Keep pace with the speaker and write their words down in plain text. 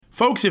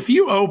Folks, if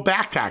you owe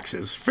back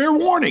taxes, fair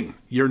warning,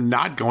 you're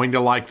not going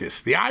to like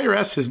this. The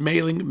IRS is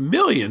mailing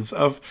millions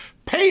of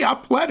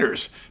pay-up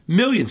letters.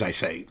 Millions, I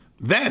say.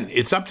 Then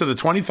it's up to the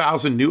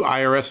 20,000 new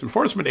IRS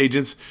enforcement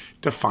agents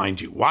to find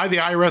you. Why the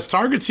IRS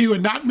targets you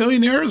and not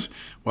millionaires?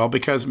 Well,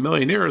 because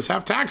millionaires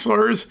have tax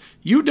lawyers.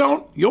 You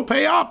don't, you'll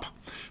pay up.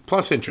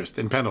 Plus interest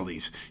and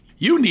penalties.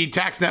 You need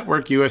Tax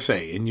Network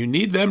USA, and you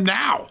need them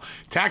now.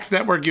 Tax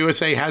Network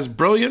USA has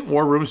brilliant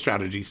war room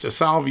strategies to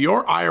solve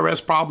your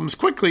IRS problems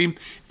quickly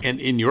and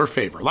in your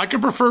favor. Like a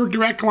preferred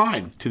direct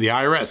line to the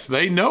IRS,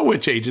 they know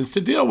which agents to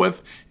deal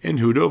with and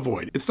who to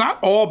avoid. It's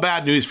not all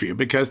bad news for you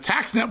because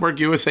Tax Network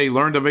USA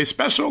learned of a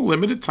special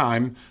limited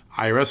time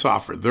IRS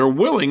offer. They're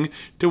willing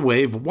to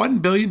waive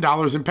 $1 billion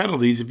in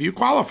penalties if you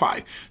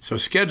qualify. So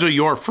schedule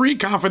your free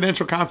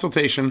confidential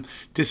consultation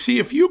to see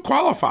if you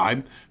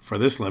qualify for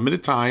this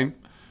limited time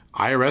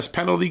IRS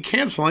penalty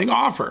canceling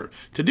offer.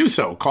 To do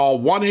so,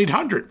 call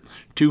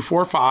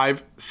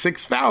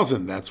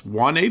 1-800-245-6000. That's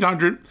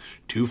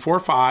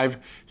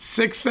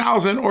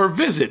 1-800-245-6000 or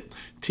visit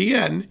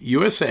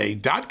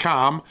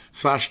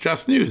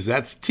tnusa.com/justnews.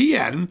 That's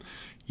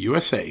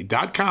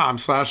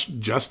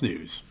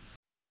tnusa.com/justnews.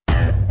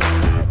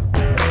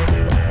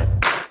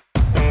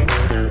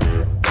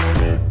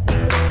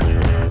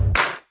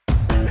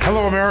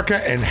 Hello, America,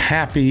 and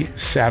happy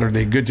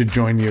Saturday. Good to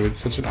join you.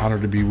 It's such an honor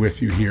to be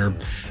with you here.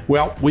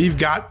 Well, we've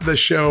got the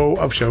show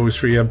of shows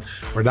for you.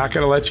 We're not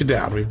going to let you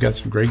down. We've got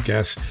some great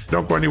guests.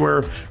 Don't go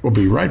anywhere. We'll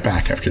be right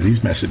back after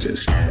these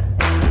messages.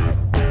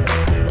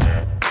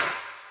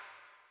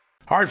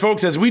 All right,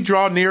 folks, as we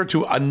draw near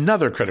to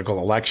another critical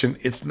election,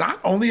 it's not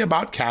only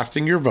about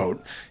casting your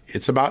vote,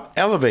 it's about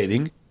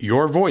elevating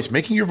your voice,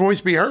 making your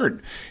voice be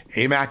heard.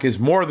 AMAC is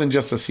more than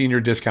just a senior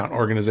discount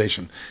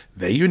organization.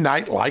 They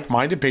unite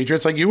like-minded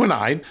patriots like you and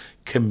I,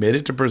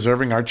 committed to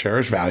preserving our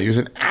cherished values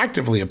and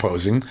actively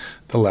opposing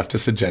the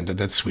leftist agenda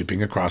that's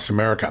sweeping across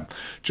America.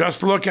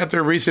 Just look at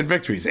their recent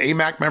victories.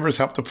 AMAC members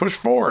helped to push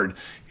forward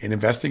an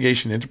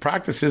investigation into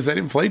practices that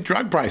inflate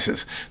drug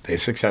prices. They've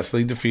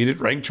successfully defeated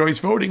ranked choice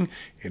voting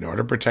in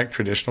order to protect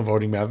traditional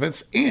voting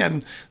methods,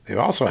 and they've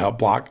also helped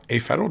block a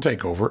federal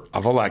takeover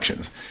of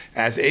elections.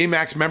 As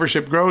AMAC's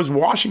membership grows,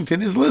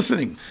 Washington is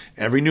listening.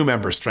 Every new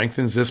member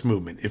strengthens this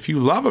movement. If you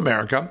love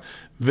America,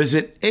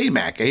 visit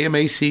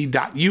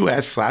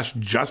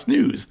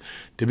amac.us/justnews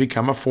to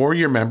become a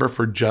 4-year member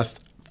for just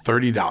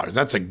 $30.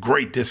 That's a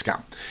great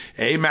discount.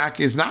 AMAC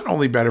is not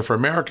only better for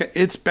America,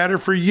 it's better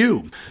for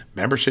you.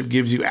 Membership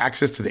gives you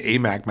access to the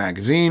AMAC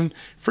magazine,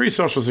 free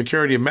Social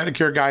Security and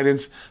Medicare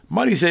guidance,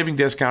 money-saving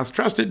discounts,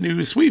 trusted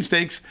news,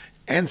 sweepstakes,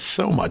 and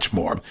so much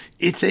more.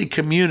 It's a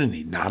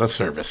community, not a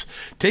service.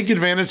 Take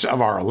advantage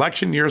of our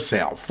election year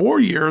sale, 4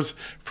 years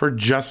for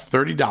just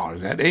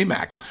 $30 at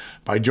AMAC.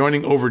 By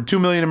joining over 2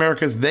 million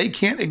Americans, they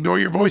can't ignore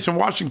your voice in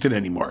Washington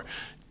anymore.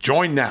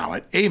 Join now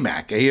at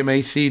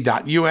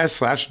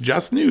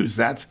amac.us/justnews.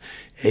 That's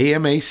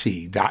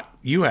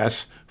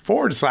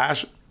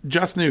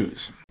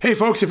amac.us/justnews. Hey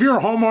folks, if you're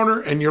a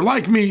homeowner and you're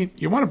like me,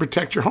 you want to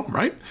protect your home,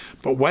 right?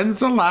 But when's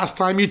the last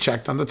time you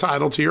checked on the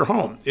title to your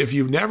home? If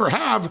you never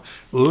have,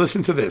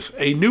 listen to this.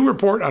 A new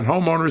report on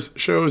homeowners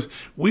shows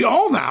we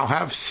all now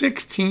have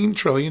 $16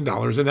 trillion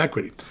in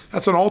equity.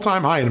 That's an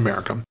all-time high in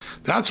America.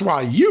 That's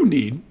why you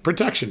need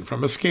protection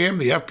from a scam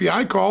the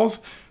FBI calls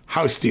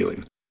house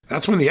stealing.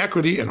 That's when the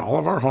equity in all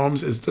of our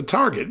homes is the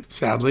target,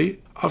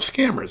 sadly, of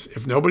scammers.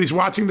 If nobody's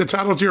watching the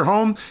title to your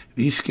home,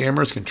 these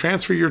scammers can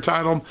transfer your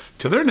title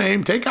to their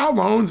name, take out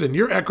loans, and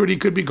your equity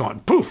could be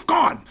gone. Poof,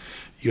 gone.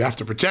 You have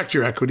to protect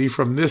your equity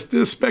from this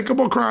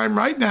despicable crime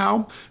right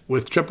now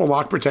with triple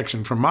lock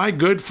protection from my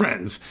good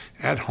friends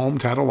at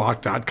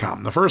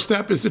HomeTitleLock.com. The first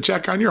step is to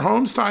check on your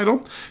home's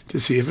title to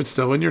see if it's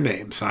still in your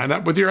name. Sign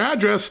up with your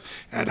address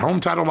at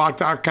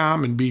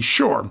HomeTitleLock.com and be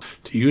sure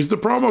to use the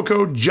promo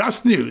code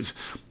JUSTNEWS.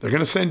 They're going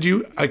to send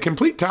you a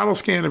complete title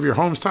scan of your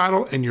home's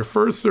title and your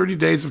first 30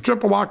 days of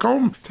triple lock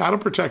home title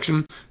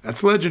protection.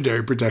 That's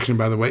legendary protection,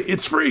 by the way.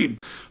 It's free.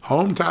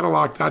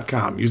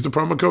 HomeTitleLock.com. Use the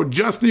promo code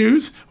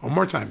JUSTNEWS. One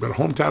more time, go to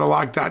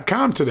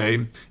HomeTitleLock.com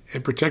today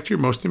and protect your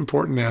most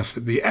important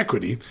asset, the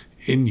equity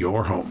in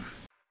your home.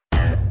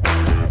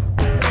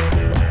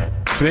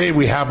 Today,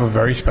 we have a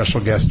very special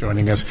guest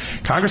joining us,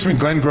 Congressman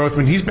Glenn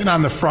Grothman. He's been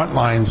on the front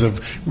lines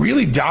of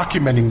really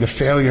documenting the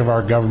failure of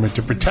our government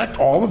to protect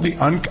all of the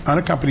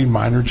unaccompanied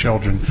minor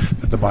children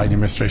that the Biden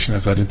administration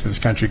has led into this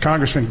country.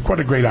 Congressman, what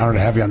a great honor to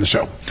have you on the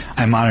show.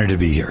 I'm honored to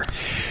be here.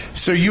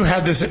 So you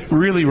had this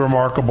really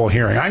remarkable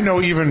hearing. I know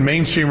even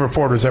mainstream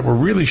reporters that were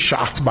really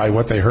shocked by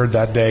what they heard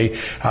that day.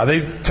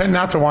 They tend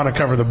not to want to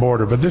cover the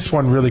border, but this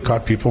one really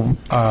caught people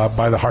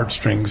by the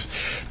heartstrings.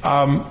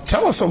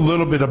 Tell us a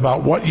little bit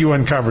about what you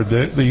uncovered,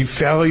 the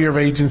failure of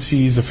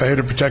agencies, the failure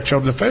to protect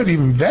children, the failure to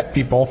even vet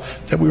people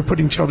that we were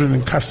putting children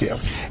in custody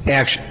of.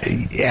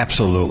 Actually,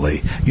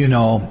 absolutely. You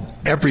know,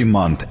 every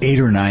month,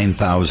 8,000 or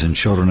 9,000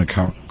 children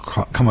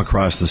come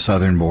across the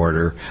southern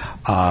border,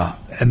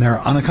 and they're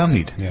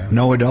unaccompanied. Yeah.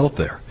 No adult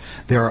there.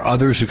 There are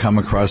others who come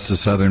across the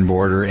southern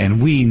border,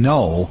 and we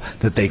know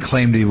that they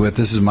claim to be with,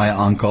 this is my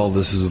uncle,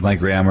 this is with my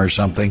grandma or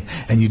something,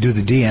 and you do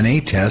the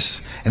DNA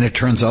tests, and it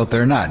turns out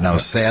they're not. Now,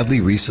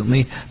 sadly,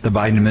 recently, the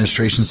Biden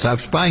administration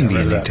stopped buying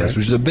DNA tests,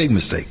 which is a big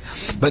mistake.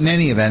 But in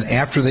any event,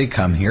 after they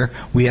come here,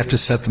 we have to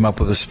set them up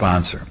with a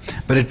sponsor.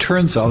 But it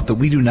turns out that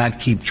we do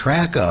not keep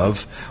track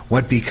of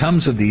what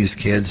becomes of these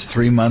kids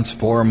 3 months,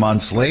 4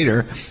 months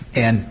later,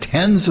 and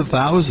tens of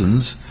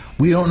thousands,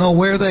 we don't know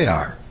where they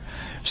are.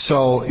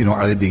 So,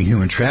 are they being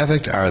human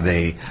trafficked? Are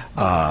they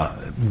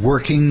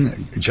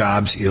working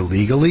jobs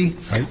illegally?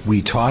 Right.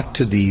 We talked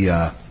to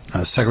the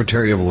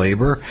Secretary of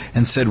Labor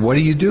and said, what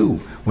do you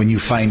do when you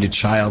find a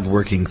child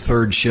working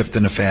third shift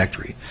in a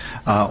factory?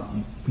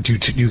 Do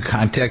you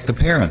contact the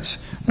parents?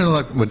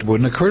 Look, what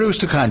wouldn't occur to us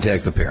to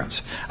contact the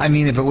parents? I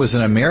mean, if it was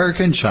an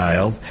American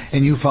child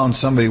and you found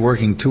somebody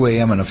working 2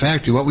 a.m. in a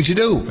factory, what would you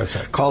do? That's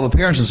right. Call the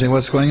parents and say,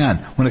 what's going on?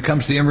 When it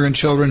comes to the immigrant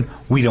children,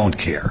 we don't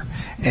care.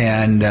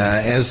 And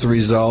as the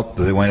result,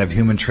 do they wind up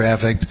human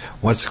trafficked?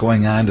 What's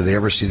going on? Do they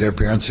ever see their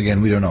parents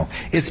again? We don't know.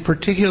 It's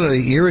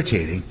particularly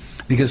irritating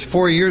because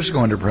 4 years ago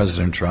under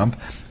President Trump,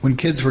 when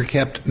kids were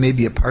kept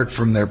maybe apart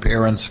from their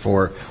parents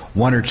for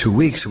 1 or 2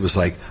 weeks, it was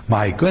like,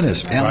 my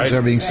goodness, families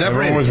are being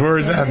separated. Everyone was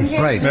worried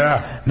then. Right.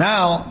 Yeah.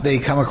 Now they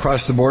come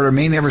across the border,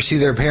 may never see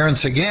their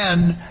parents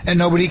again, and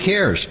nobody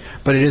cares.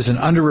 But it is an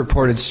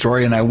underreported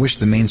story, and I wish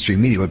the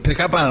mainstream media would pick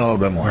up on it a little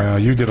bit more. Well,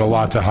 you did a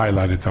lot to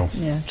highlight it, though.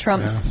 Yeah,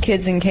 Trump's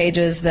kids in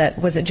cages. That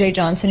was it. Jay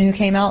Johnson who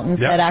came out and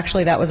said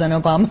actually that was an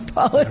Obama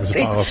policy. That was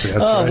a policy.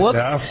 That's oh, right.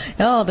 whoops!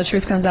 Yeah. Oh, the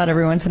truth comes out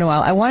every once in a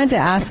while. I wanted to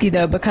ask you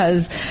though,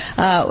 because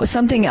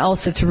something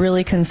else that's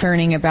really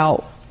concerning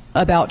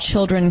about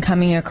children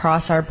coming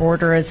across our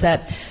border is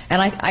that,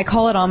 and I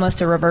call it almost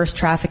a reverse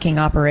trafficking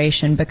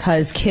operation,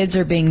 because kids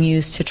are being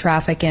used to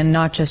traffic in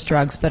not just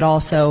drugs, but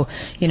also,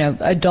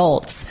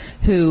 adults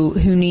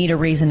who need a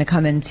reason to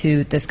come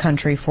into this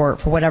country for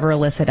whatever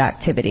illicit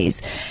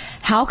activities.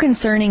 How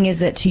concerning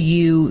is it to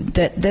you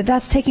that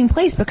that's taking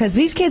place? Because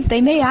these kids,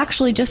 they may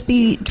actually just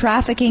be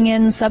trafficking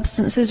in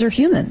substances or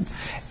humans.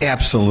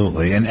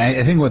 Absolutely. And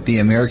I think what the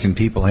American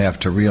people have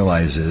to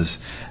realize is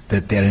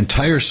that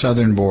entire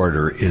southern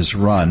border is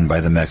run by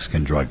the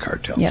Mexican drug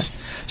cartels. Yes.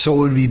 So it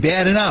would be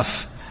bad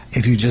enough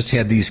if you just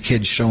had these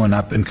kids showing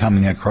up and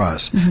coming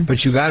across. Mm-hmm.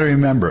 But you got to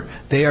remember,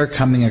 they are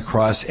coming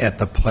across at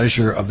the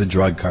pleasure of the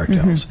drug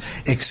cartels,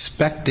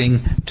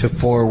 expecting to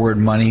forward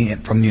money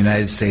from the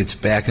United States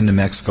back into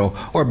Mexico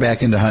or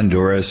back into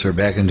Honduras or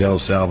back into El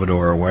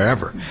Salvador or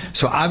wherever.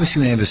 So obviously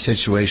when you have a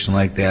situation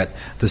like that,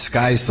 the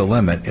sky's the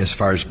limit as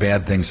far as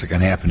bad things that can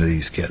happen to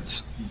these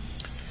kids.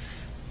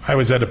 I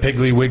was at a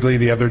Piggly Wiggly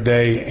the other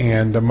day,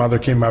 and a mother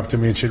came up to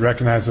me, and she'd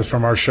recognized us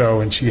from our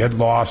show, and she had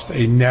lost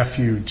a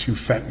nephew to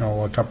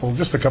fentanyl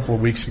just a couple of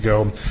weeks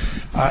ago.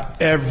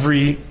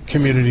 Every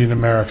community in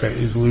America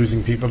is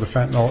losing people to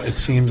fentanyl. It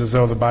seems as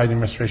though the Biden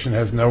administration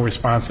has no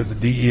response. That the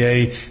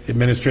DEA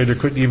administrator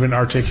couldn't even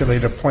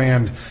articulate a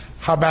plan.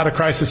 How bad a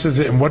crisis is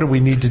it, and what do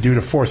we need to do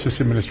to force this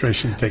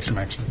administration to take some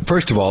action?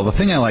 First of all, the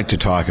thing I like to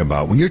talk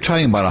about, when you're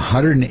talking about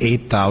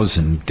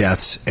 108,000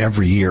 deaths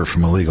every year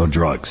from illegal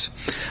drugs,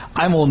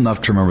 I'm old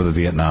enough to remember the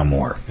Vietnam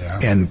War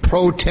and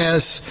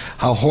protests,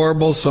 how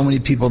horrible, so many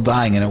people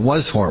dying, and it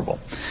was horrible.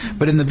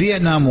 But in the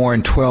Vietnam War,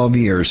 in 12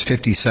 years,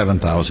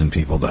 57,000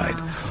 people died.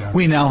 Yeah.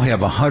 We now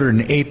have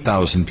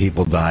 108,000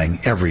 people dying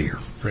every year.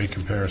 Great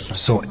comparison.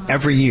 So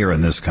every year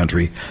in this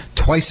country,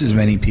 twice as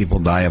many people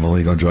die of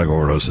illegal drug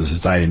overdoses as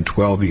died in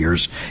 12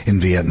 years in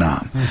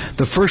Vietnam.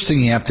 The first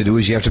thing you have to do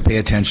is you have to pay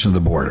attention to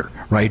the border,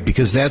 right?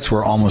 Because that's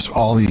where almost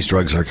all these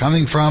drugs are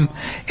coming from,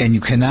 and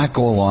you cannot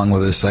go along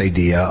with this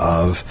idea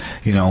of,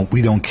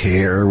 we don't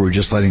care, we're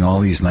just letting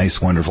all these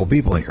nice, wonderful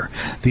people here.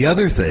 The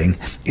other thing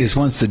is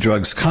once the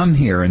drugs come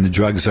here and the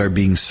drugs are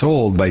being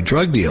sold by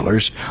drug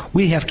dealers,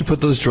 we have to put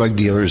those drug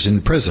dealers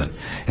in prison.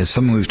 It's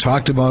something we've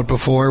talked about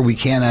before. We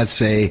cannot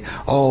say,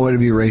 oh, it would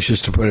be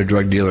racist to put a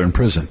drug dealer in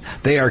prison.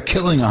 They are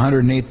killing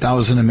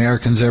 108,000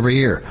 Americans every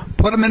year.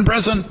 Put them in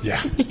prison. Yeah.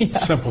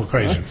 Simple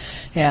equation.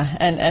 Yeah,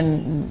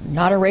 and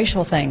not a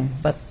racial thing,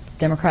 but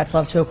Democrats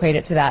love to equate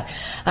it to that.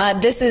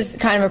 This is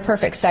kind of a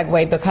perfect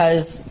segue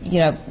because,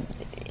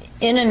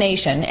 in a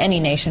nation, any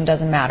nation,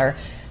 doesn't matter,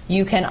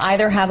 you can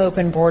either have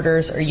open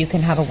borders or you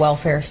can have a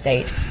welfare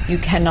state. You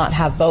cannot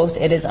have both.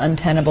 It is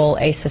untenable.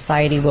 A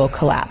society will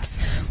collapse.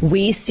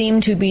 We seem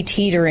to be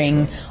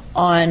teetering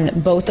on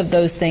both of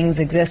those things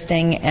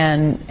existing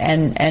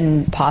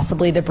and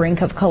possibly the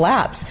brink of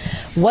collapse.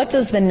 What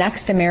does the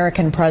next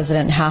American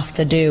president have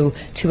to do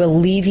to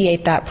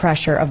alleviate that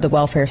pressure of the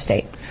welfare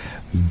state?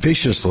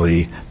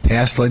 Viciously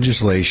pass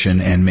legislation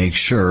and make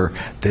sure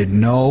that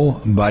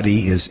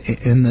nobody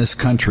is in this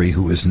country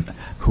who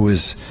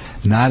is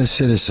not a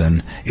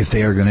citizen if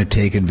they are going to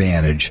take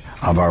advantage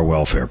of our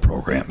welfare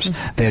programs.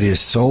 That is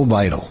so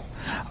vital,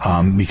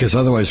 because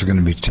otherwise we're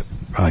going to be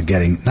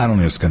getting, not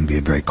only is it going to be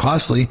very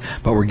costly,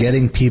 but we're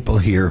getting people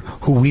here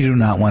who we do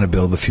not want to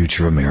build the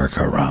future of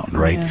America around,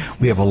 right? Yeah.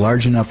 We have a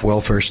large enough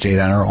welfare state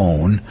on our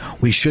own.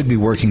 We should be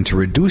working to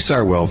reduce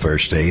our welfare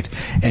state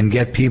and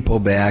get people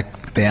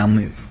back,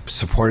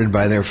 supported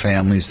by their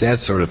families, that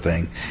sort of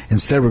thing.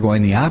 Instead, we're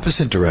going the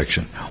opposite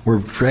direction. We're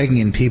dragging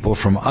in people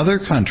from other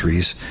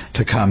countries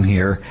to come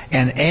here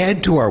and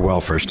add to our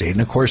welfare state.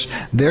 And of course,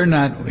 they're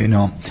not,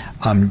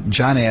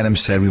 John Adams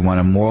said we want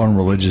a moral and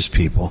religious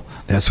people.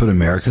 That's what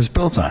America's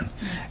built on.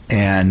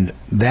 And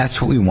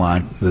that's what we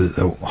want,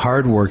 the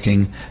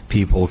hardworking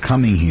people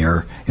coming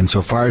here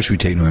insofar as we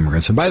take new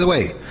immigrants. And by the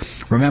way,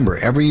 remember,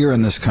 every year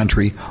in this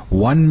country,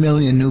 1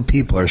 million new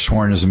people are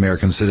sworn as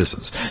American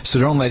citizens. So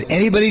don't let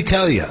anybody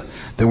tell you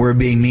that we're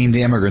being mean to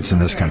immigrants in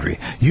this country.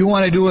 You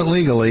want to do it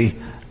legally,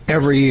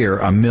 every year,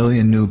 1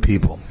 million new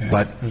people. Yeah,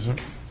 but there's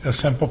a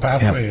simple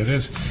pathway. It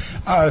is.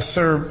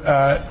 Sir,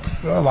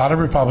 a lot of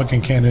Republican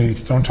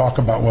candidates don't talk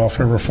about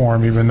welfare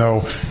reform, even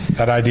though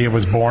that idea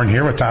was born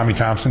here with Tommy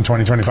Thompson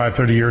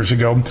 30 years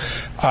ago.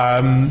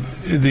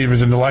 There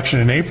was an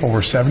election in April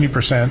where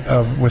 70%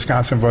 of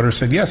Wisconsin voters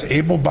said, yes,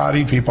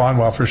 able-bodied people on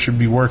welfare should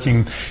be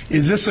working.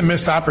 Is this a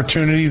missed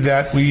opportunity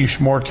that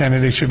more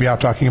candidates should be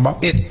out talking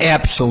about? It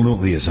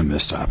absolutely is a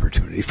missed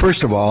opportunity.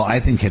 First of all,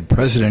 I think had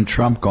President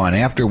Trump gone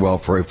after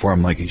welfare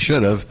reform like he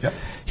should have,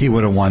 he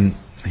would have won.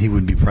 He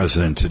would be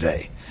president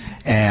today.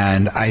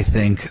 And I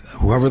think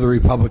whoever the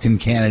Republican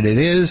candidate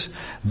is,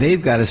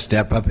 they've got to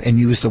step up and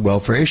use the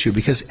welfare issue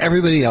because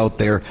everybody out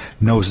there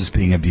knows it's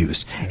being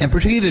abused. And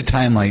particularly at a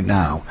time like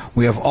now,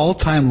 we have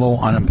all-time low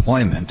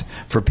unemployment.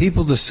 For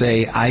people to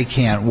say, I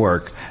can't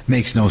work,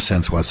 makes no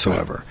sense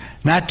whatsoever.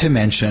 Not to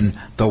mention,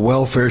 the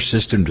welfare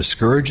system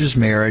discourages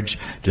marriage,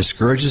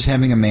 discourages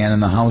having a man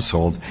in the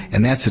household,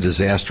 and that's a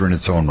disaster in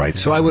its own right.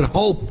 So I would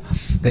hope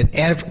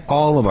that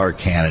all of our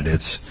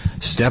candidates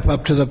step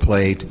up to the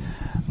plate,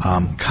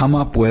 come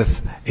up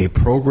with a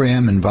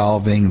program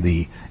involving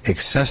the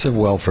excessive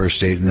welfare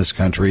state in this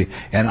country,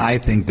 and I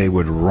think they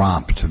would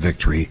romp to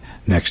victory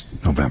next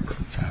November.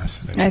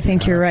 Fascinating. I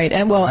think you're right.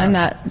 And and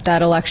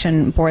that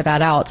election bore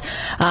that out.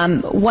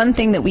 One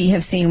thing that we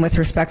have seen with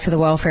respect to the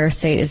welfare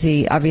state is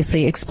the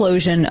obviously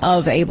explosion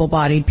of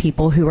able-bodied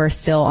people who are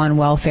still on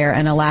welfare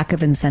and a lack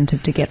of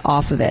incentive to get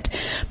off of it.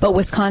 But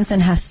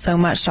Wisconsin has so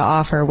much to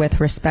offer with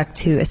respect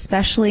to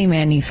especially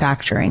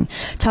manufacturing.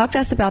 Talk to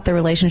us about the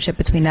relationship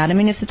between that. I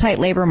mean, it's a tight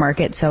labor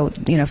market, so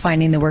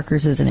finding the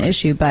workers is an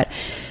issue, but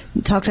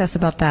talk to us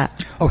about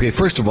that. Okay,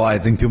 first of all, I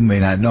think people may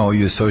not know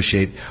you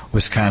associate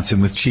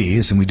Wisconsin with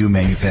cheese, and we do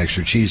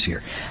manufacture cheese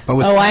here. But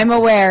I'm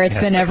aware. It's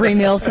been every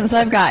meal since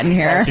I've gotten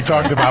here. We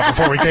talked about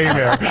before we came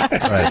here.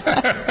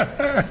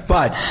 Right.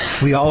 But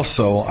we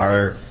also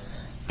are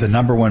the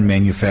number one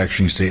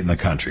manufacturing state in the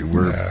country.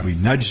 We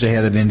nudged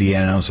ahead of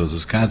Indiana, so it's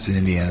Wisconsin,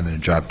 Indiana, then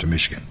it dropped to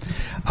Michigan.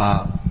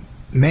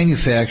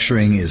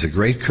 Manufacturing is a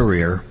great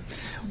career.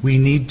 We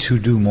need to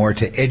do more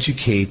to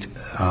educate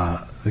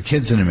the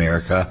kids in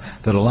America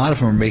that a lot of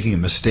them are making a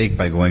mistake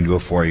by going to a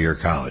 4-year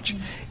college.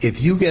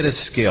 If you get a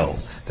skill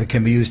that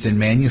can be used in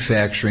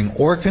manufacturing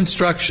or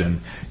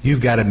construction, you've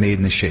got it made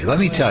in the shade.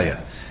 Let me tell you,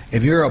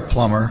 if you're a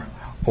plumber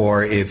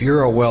or if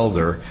you're a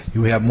welder,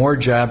 you have more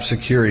job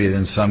security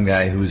than some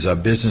guy who's a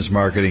business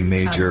marketing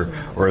major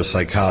or a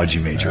psychology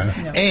major.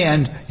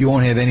 And you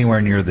won't have anywhere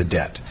near the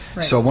debt.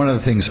 Right. So one of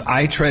the things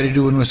I try to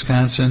do in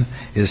Wisconsin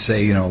is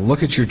say,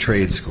 look at your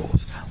trade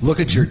schools,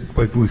 look at your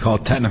what we call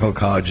technical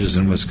colleges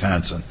in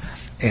Wisconsin,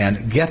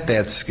 and get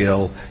that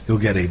skill. You'll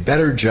get a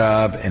better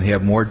job and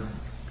have more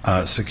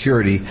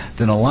security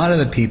than a lot of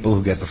the people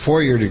who get the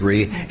 4-year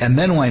degree and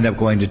then wind up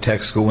going to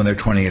tech school when they're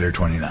 28 or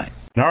 29.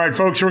 All right,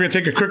 folks, we're going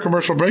to take a quick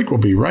commercial break. We'll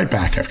be right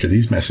back after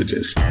these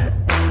messages.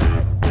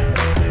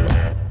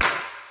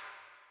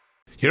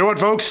 You know what,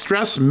 folks?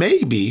 Stress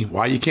may be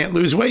why you can't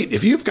lose weight.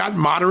 If you've got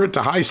moderate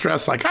to high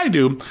stress like I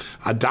do,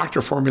 a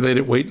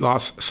doctor-formulated weight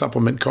loss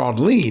supplement called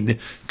Lean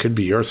could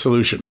be your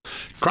solution.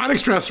 Chronic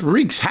stress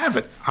wreaks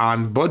havoc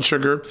on blood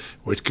sugar,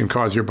 which can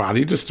cause your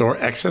body to store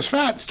excess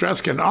fat. Stress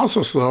can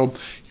also slow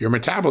your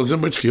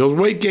metabolism, which fuels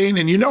weight gain,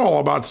 and you know all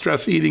about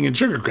stress eating and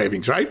sugar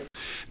cravings, right?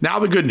 Now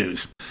the good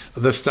news.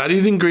 The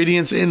studied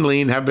ingredients in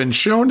Lean have been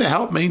shown to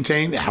help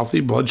maintain healthy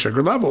blood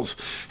sugar levels,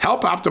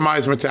 help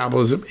optimize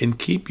metabolism, and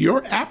keep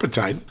your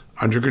appetite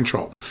under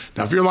control.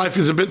 Now, if your life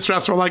is a bit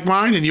stressful like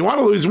mine and you want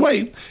to lose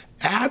weight,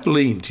 add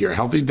Lean to your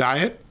healthy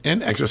diet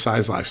and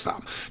exercise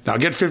lifestyle. Now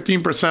get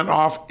 15%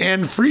 off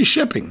and free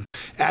shipping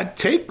at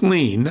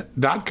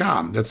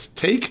takelean.com. That's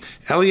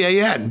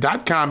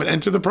takelean.com and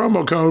enter the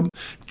promo code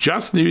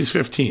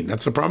JustNews15.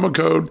 That's the promo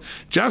code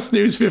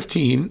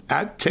JustNews15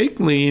 at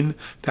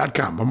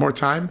takelean.com. One more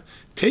time,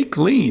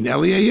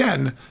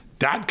 takelean.com.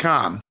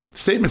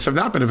 Statements have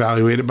not been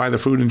evaluated by the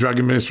Food and Drug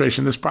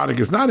Administration. This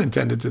product is not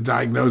intended to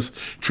diagnose,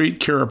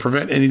 treat, cure, or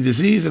prevent any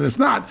disease, and is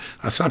not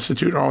a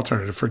substitute or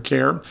alternative for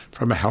care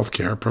from a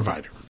healthcare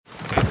provider.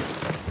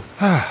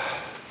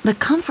 The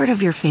comfort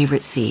of your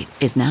favorite seat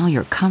is now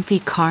your comfy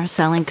car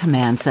selling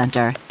command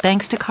center,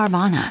 thanks to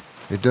Carvana.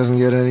 It doesn't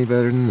get any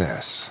better than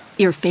this.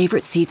 Your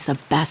favorite seat's the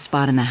best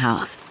spot in the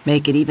house.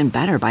 Make it even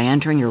better by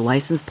entering your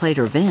license plate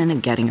or VIN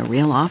and getting a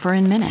real offer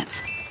in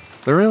minutes.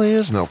 There really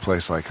is no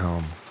place like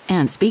home.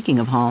 And speaking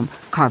of home,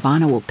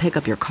 Carvana will pick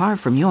up your car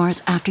from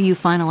yours after you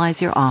finalize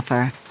your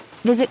offer.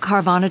 Visit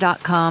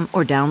Carvana.com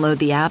or download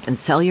the app and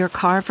sell your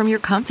car from your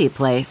comfy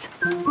place.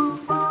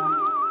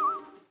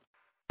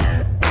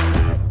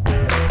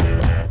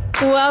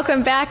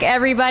 Welcome back,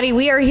 everybody.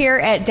 We are here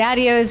at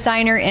Daddy-O's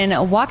Diner in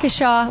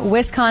Waukesha,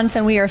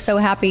 Wisconsin. We are so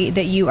happy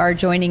that you are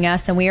joining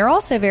us, and we are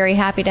also very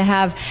happy to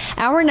have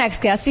our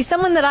next guest. He's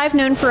someone that I've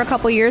known for a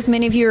couple years.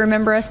 Many of you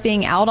remember us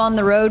being out on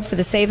the road for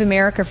the Save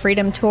America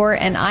Freedom Tour,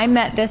 and I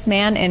met this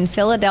man in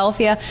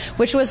Philadelphia,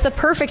 which was the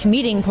perfect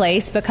meeting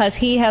place because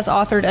he has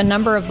authored a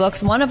number of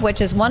books, one of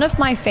which is one of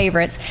my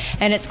favorites,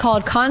 and it's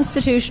called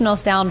Constitutional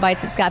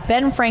Soundbites. It's got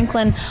Ben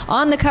Franklin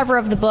on the cover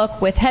of the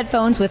book with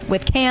headphones,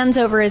 with cans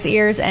over his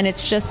ears, and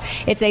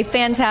it's a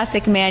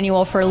fantastic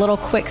manual for little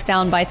quick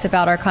sound bites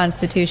about our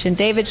Constitution.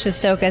 David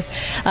Shestokas,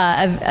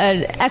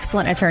 an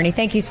excellent attorney.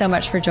 Thank you so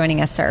much for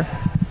joining us, sir.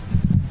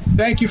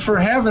 Thank you for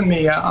having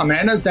me,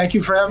 Amanda. Thank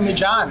you for having me,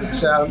 John.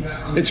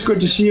 It's good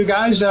to see you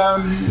guys.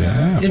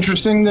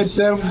 Interesting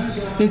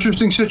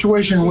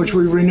situation in which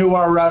we renew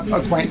our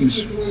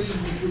acquaintance.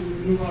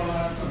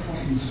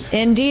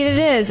 Indeed it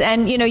is.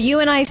 And, you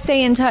and I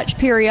stay in touch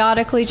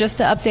periodically just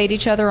to update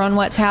each other on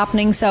what's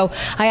happening. So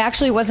I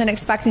actually wasn't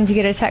expecting to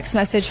get a text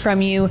message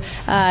from you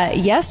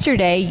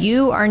yesterday.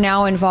 You are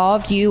now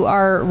involved. You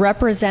are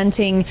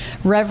representing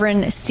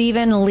Reverend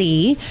Stephen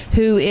Lee,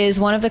 who is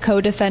one of the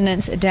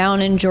co-defendants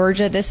down in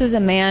Georgia. This is a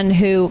man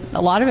who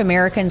a lot of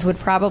Americans would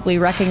probably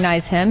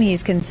recognize him.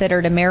 He's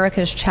considered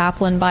America's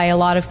chaplain by a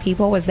lot of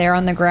people, was there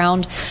on the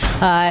ground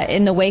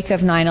in the wake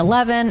of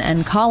 9/11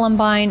 and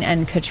Columbine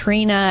and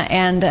Katrina.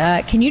 And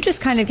can you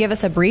just kind of give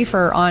us a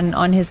briefer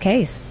on his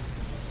case?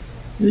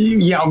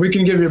 Yeah, we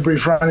can give you a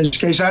briefer on his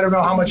case. I don't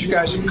know how much you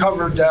guys have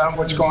covered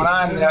what's going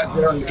on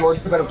there in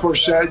Georgia, but of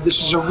course,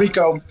 this is a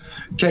RICO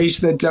case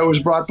that was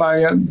brought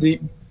by the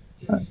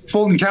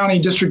Fulton County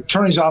District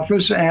Attorney's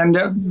Office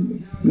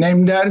and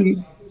named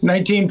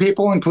 19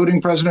 people,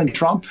 including President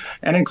Trump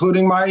and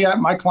including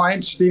my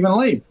client, Stephen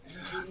Lee.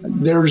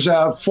 There's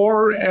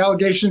 4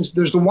 allegations.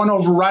 There's the one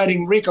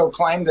overriding RICO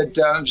claim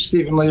that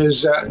Stephen Lee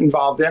is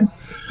involved in.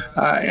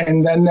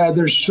 And then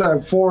there's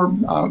 4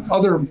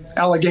 other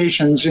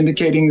allegations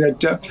indicating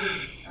that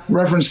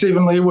Reverend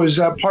Stephen Lee was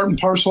part and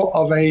parcel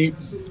of a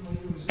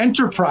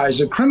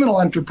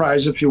criminal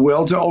enterprise, if you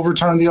will, to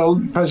overturn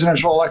the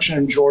presidential election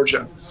in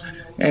Georgia.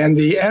 And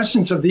the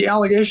essence of the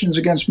allegations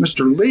against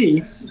Mr.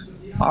 Lee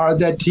are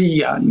that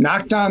he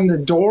knocked on the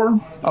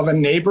door of a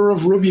neighbor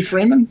of Ruby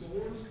Freeman,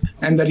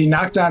 and that he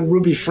knocked on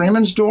Ruby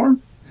Freeman's door,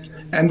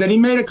 and that he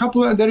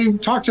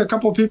talked to a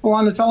couple of people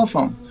on the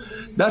telephone.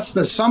 That's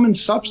the sum and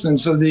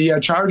substance of the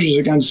charges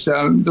against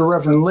the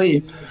Reverend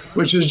Lee,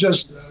 which is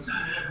just,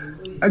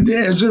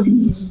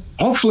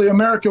 hopefully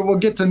America will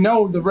get to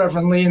know the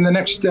Reverend Lee in the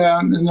next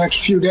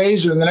few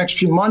days or the next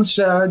few months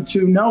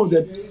to know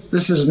that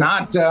this is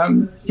not,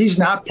 he's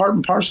not part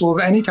and parcel of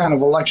any kind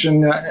of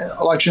election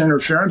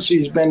interference.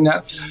 He's been,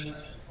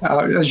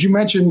 as you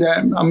mentioned,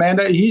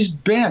 Amanda, he's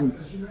been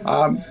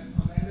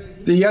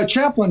the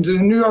chaplain to the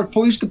New York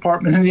Police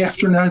Department in the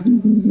aftermath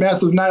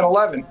of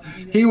 9/11.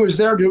 He was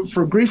there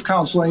for grief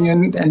counseling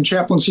and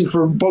chaplaincy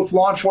for both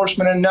law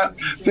enforcement and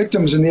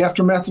victims in the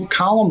aftermath of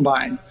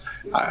Columbine,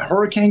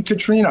 Hurricane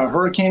Katrina,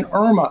 Hurricane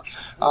Irma,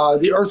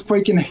 the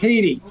earthquake in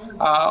Haiti,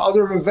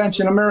 other events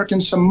in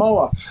American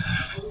Samoa.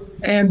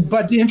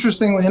 But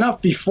interestingly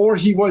enough, before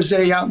he was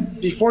a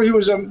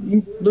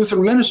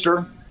Lutheran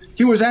minister,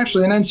 he was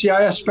actually an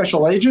NCIS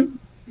special agent,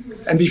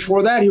 and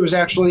before that, he was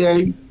actually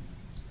a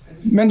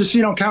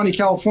Mendocino County,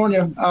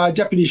 California,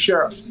 deputy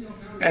sheriff.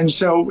 And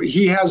so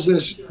he has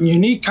this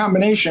unique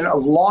combination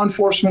of law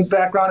enforcement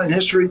background and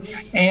history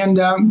and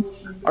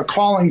a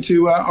calling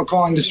to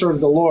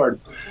serve the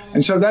Lord.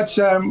 And so that's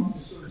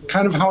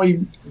kind of how he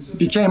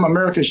became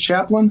America's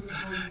chaplain.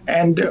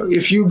 And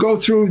if you go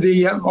through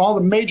all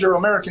the major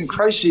American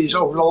crises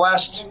over the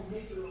last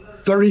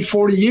 30,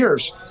 40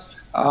 years,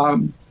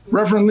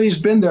 Reverend Lee's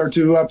been there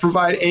to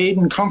provide aid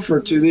and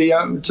comfort to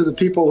the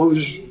people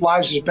whose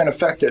lives has been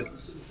affected.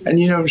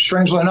 And,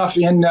 strangely enough,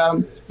 in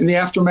the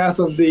aftermath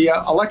of the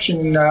election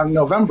in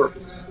November,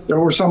 there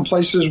were some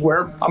places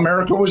where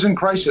America was in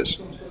crisis.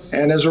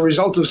 And as a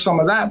result of some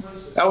of that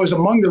was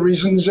among the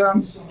reasons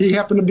he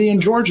happened to be in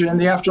Georgia in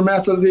the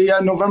aftermath of the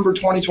November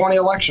 2020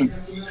 election.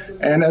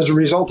 And as a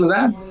result of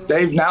that,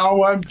 they've now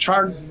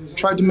tried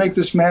to make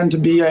this man to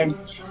be a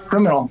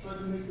criminal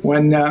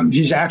when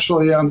he's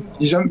actually,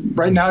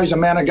 right now he's a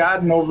man of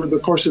God, and over the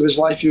course of his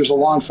life, he was a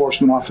law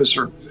enforcement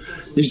officer.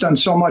 He's done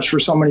so much for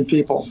so many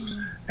people.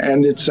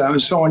 And it's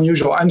so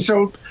unusual. And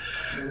so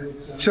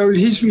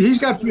he's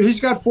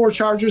got 4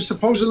 charges,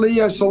 supposedly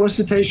a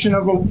solicitation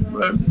of a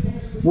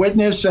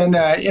witness and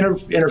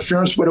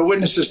interference with a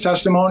witness's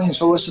testimony and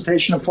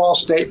solicitation of false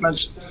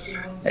statements.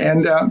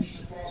 And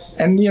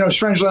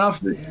strangely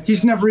enough,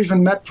 he's never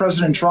even met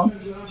President Trump.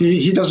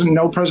 He doesn't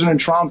know President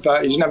Trump.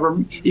 He's never,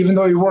 even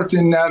though he worked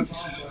in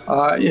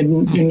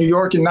New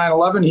York in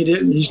 9/11,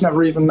 he's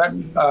never even met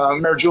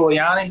Mayor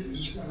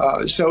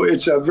Giuliani. So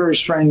it's a very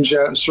strange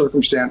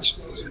circumstance.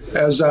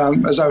 As I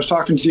was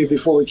talking to you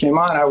before we came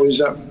on, I was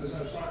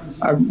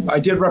I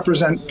did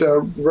represent the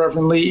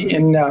Reverend Lee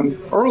in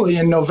early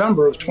in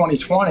November of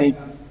 2020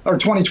 or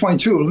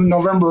 2022,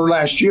 November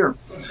last year,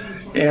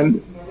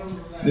 and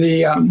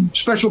the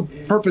special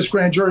purpose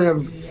grand jury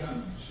of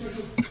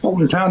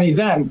Fulton County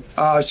then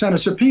sent a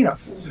subpoena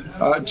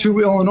to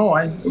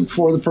Illinois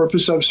for the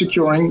purpose of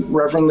securing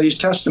Reverend Lee's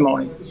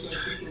testimony.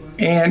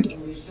 And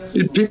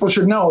people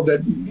should know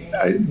that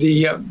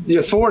the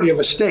authority of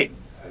a state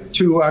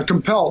to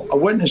compel a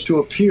witness to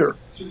appear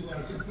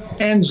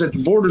ends at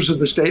the borders of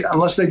the state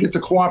unless they get the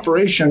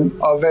cooperation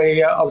of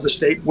the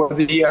state where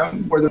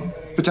the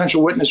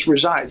potential witness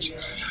resides.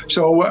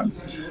 So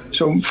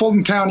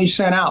Fulton County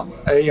sent out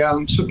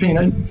a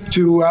subpoena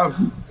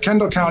to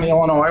Kendall County,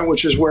 Illinois,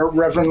 which is where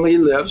Reverend Lee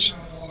lives.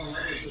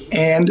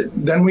 And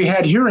then we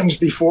had hearings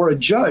before a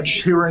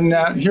judge here in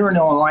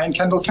Illinois in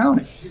Kendall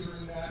County.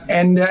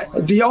 And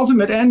the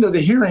ultimate end of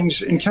the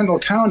hearings in Kendall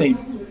County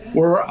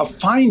were a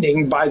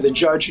finding by the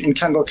judge in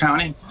Kendall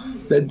County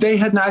that they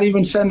had not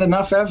even sent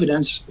enough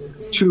evidence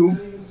to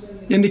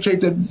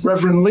indicate that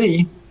Reverend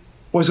Lee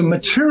was a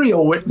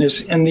material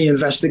witness in the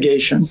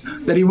investigation,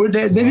 that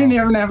they didn't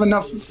even have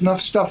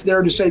enough stuff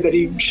there to say that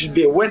he should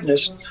be a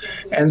witness.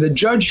 And the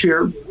judge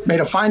here made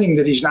a finding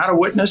that he's not a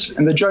witness,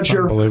 and the judge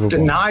here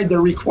denied the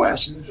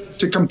request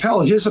to compel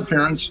his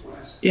appearance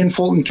in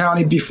Fulton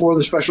County before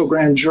the special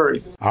grand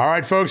jury. All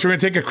right, folks, we're going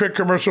to take a quick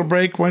commercial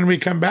break. When we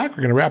come back,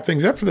 we're going to wrap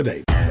things up for the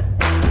day.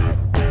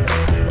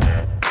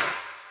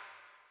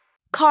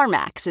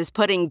 CarMax is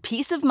putting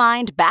peace of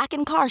mind back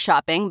in car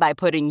shopping by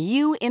putting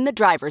you in the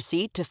driver's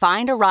seat to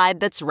find a ride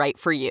that's right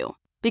for you.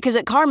 Because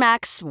at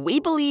CarMax,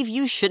 we believe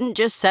you shouldn't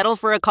just settle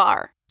for a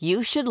car.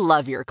 You should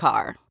love your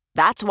car.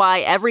 That's why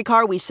every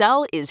car we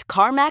sell is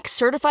CarMax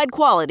certified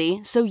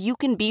quality, so you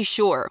can be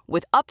sure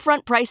with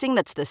upfront pricing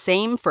that's the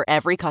same for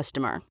every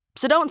customer.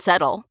 So don't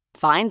settle.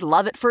 Find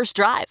love at first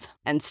drive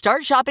and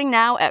start shopping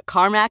now at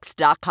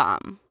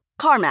CarMax.com.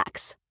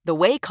 CarMax, the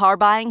way car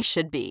buying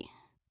should be.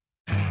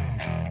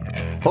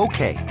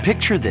 Okay,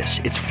 picture this.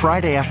 It's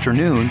Friday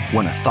afternoon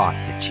when a thought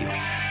hits you.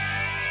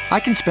 I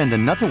can spend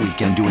another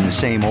weekend doing the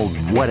same old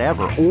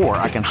whatever, or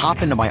I can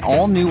hop into my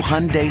all-new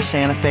Hyundai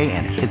Santa Fe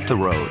and hit the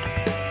road.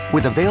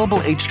 With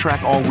available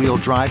H-Track all-wheel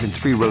drive and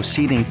 3-row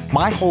seating,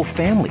 my whole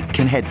family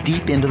can head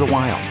deep into the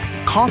wild.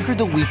 Conquer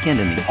the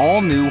weekend in the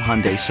all-new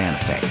Hyundai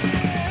Santa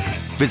Fe.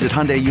 Visit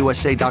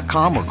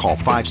HyundaiUSA.com or call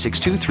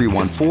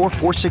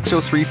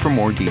 562-314-4603 for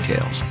more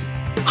details.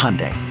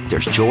 Hyundai,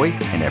 there's joy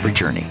in every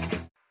journey.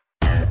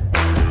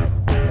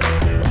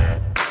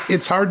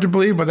 It's hard to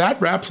believe, but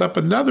that wraps up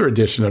another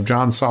edition of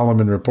John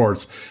Solomon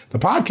Reports, the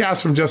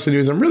podcast from Just the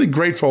News. I'm really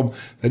grateful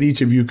that each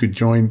of you could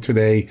join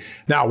today.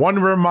 Now, one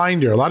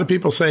reminder, a lot of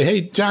people say, hey,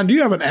 John, do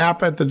you have an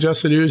app at the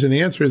Just the News? And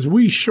the answer is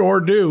we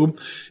sure do.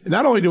 And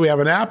not only do we have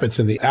an app, it's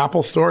in the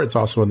Apple Store. It's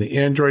also in the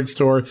Android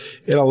Store.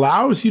 It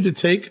allows you to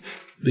take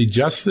the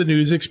Just the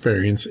News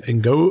experience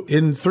and go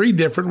in 3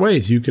 different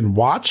ways. You can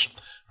watch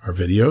our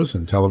videos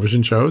and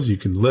television shows. You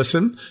can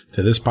listen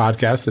to this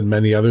podcast and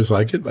many others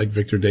like it, like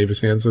Victor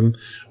Davis Hanson,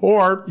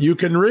 or you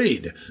can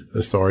read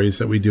the stories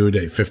that we do a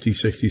day, 50,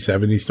 60,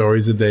 70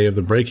 stories a day of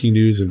the breaking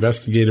news,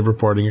 investigative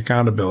reporting,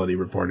 accountability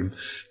reporting.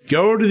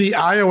 Go to the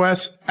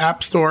iOS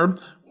App Store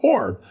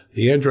or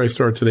the Android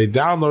Store today.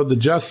 Download the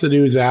Just the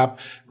News app.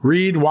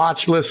 Read,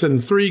 watch, listen.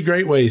 3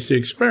 great ways to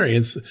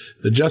experience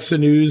the Just the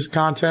News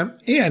content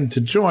and to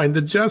join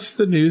the Just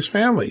the News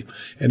family.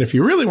 And if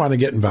you really want to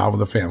get involved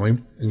with the family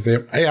and say,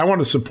 hey, I want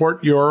to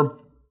support your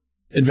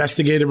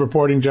investigative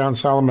reporting, John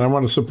Solomon. I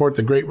want to support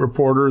the great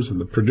reporters and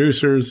the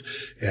producers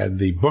and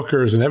the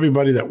bookers and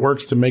everybody that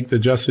works to make the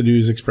Just the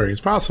News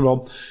experience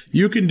possible.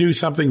 You can do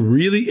something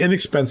really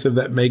inexpensive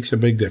that makes a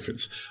big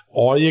difference.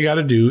 All you got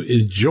to do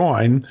is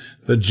join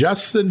the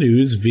Just the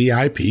News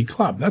VIP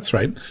Club. That's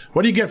right.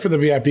 What do you get for the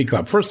VIP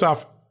Club? First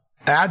off,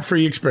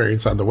 ad-free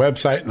experience on the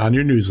website and on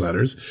your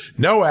newsletters.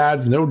 No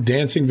ads, no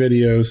dancing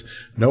videos,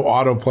 no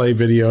autoplay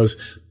videos.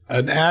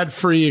 An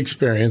ad-free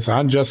experience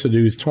on Just the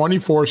News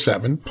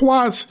 24/7.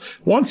 Plus,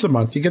 once a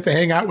month, you get to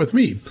hang out with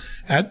me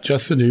at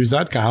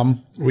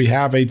justthenews.com. We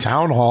have a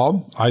town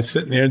hall. I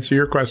sit and answer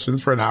your questions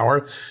for an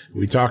hour.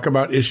 We talk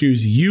about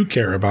issues you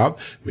care about.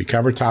 We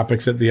cover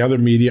topics that the other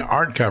media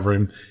aren't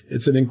covering.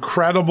 It's an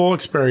incredible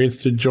experience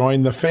to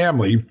join the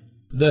family,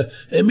 the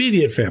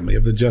immediate family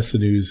of the Just the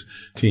News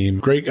team.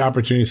 Great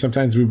opportunity.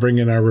 Sometimes we bring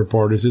in our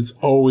reporters. It's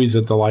always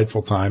a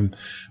delightful time.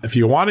 If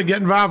you want to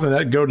get involved in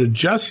that, go to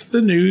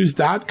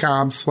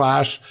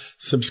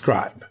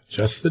justthenews.com/subscribe.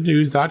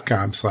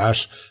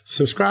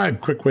 justthenews.com/subscribe.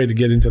 Quick way to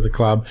get into the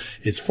club.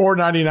 It's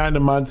 $4.99 a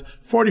month,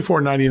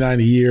 $44.99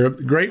 a year.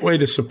 Great way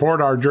to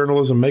support our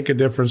journalism, make a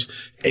difference,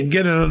 and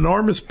get an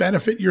enormous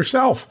benefit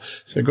yourself.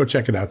 So go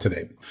check it out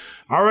today.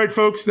 All right,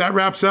 folks, that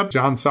wraps up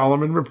John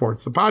Solomon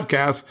Reports, the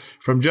podcast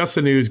from Just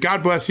the News.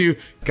 God bless you.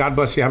 God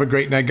bless you. Have a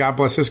great night. God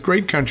bless this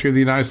great country of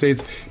the United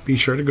States. Be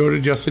sure to go to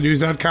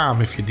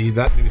justthenews.com if you need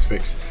that news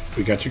fix.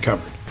 We got you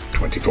covered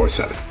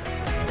 24/7.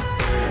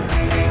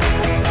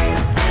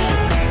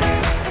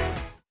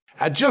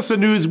 At Just the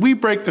News, we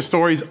break the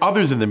stories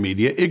others in the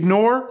media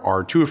ignore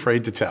or are too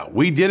afraid to tell.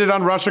 We did it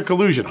on Russia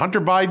collusion,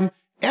 Hunter Biden,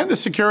 and the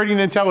security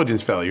and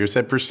intelligence failures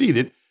that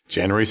preceded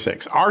January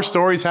 6th. Our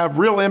stories have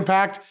real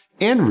impact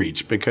and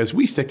reach because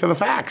we stick to the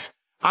facts.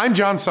 I'm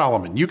John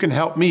Solomon. You can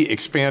help me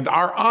expand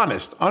our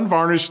honest,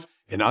 unvarnished,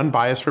 and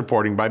unbiased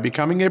reporting by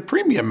becoming a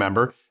premium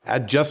member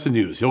at Just the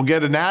News. You'll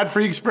get an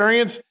ad-free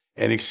experience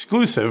and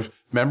exclusive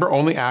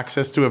member-only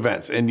access to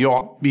events, and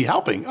you'll be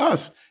helping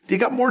us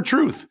dig up more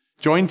truth.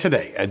 Join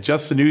today at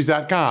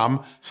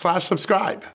justthenews.com/subscribe.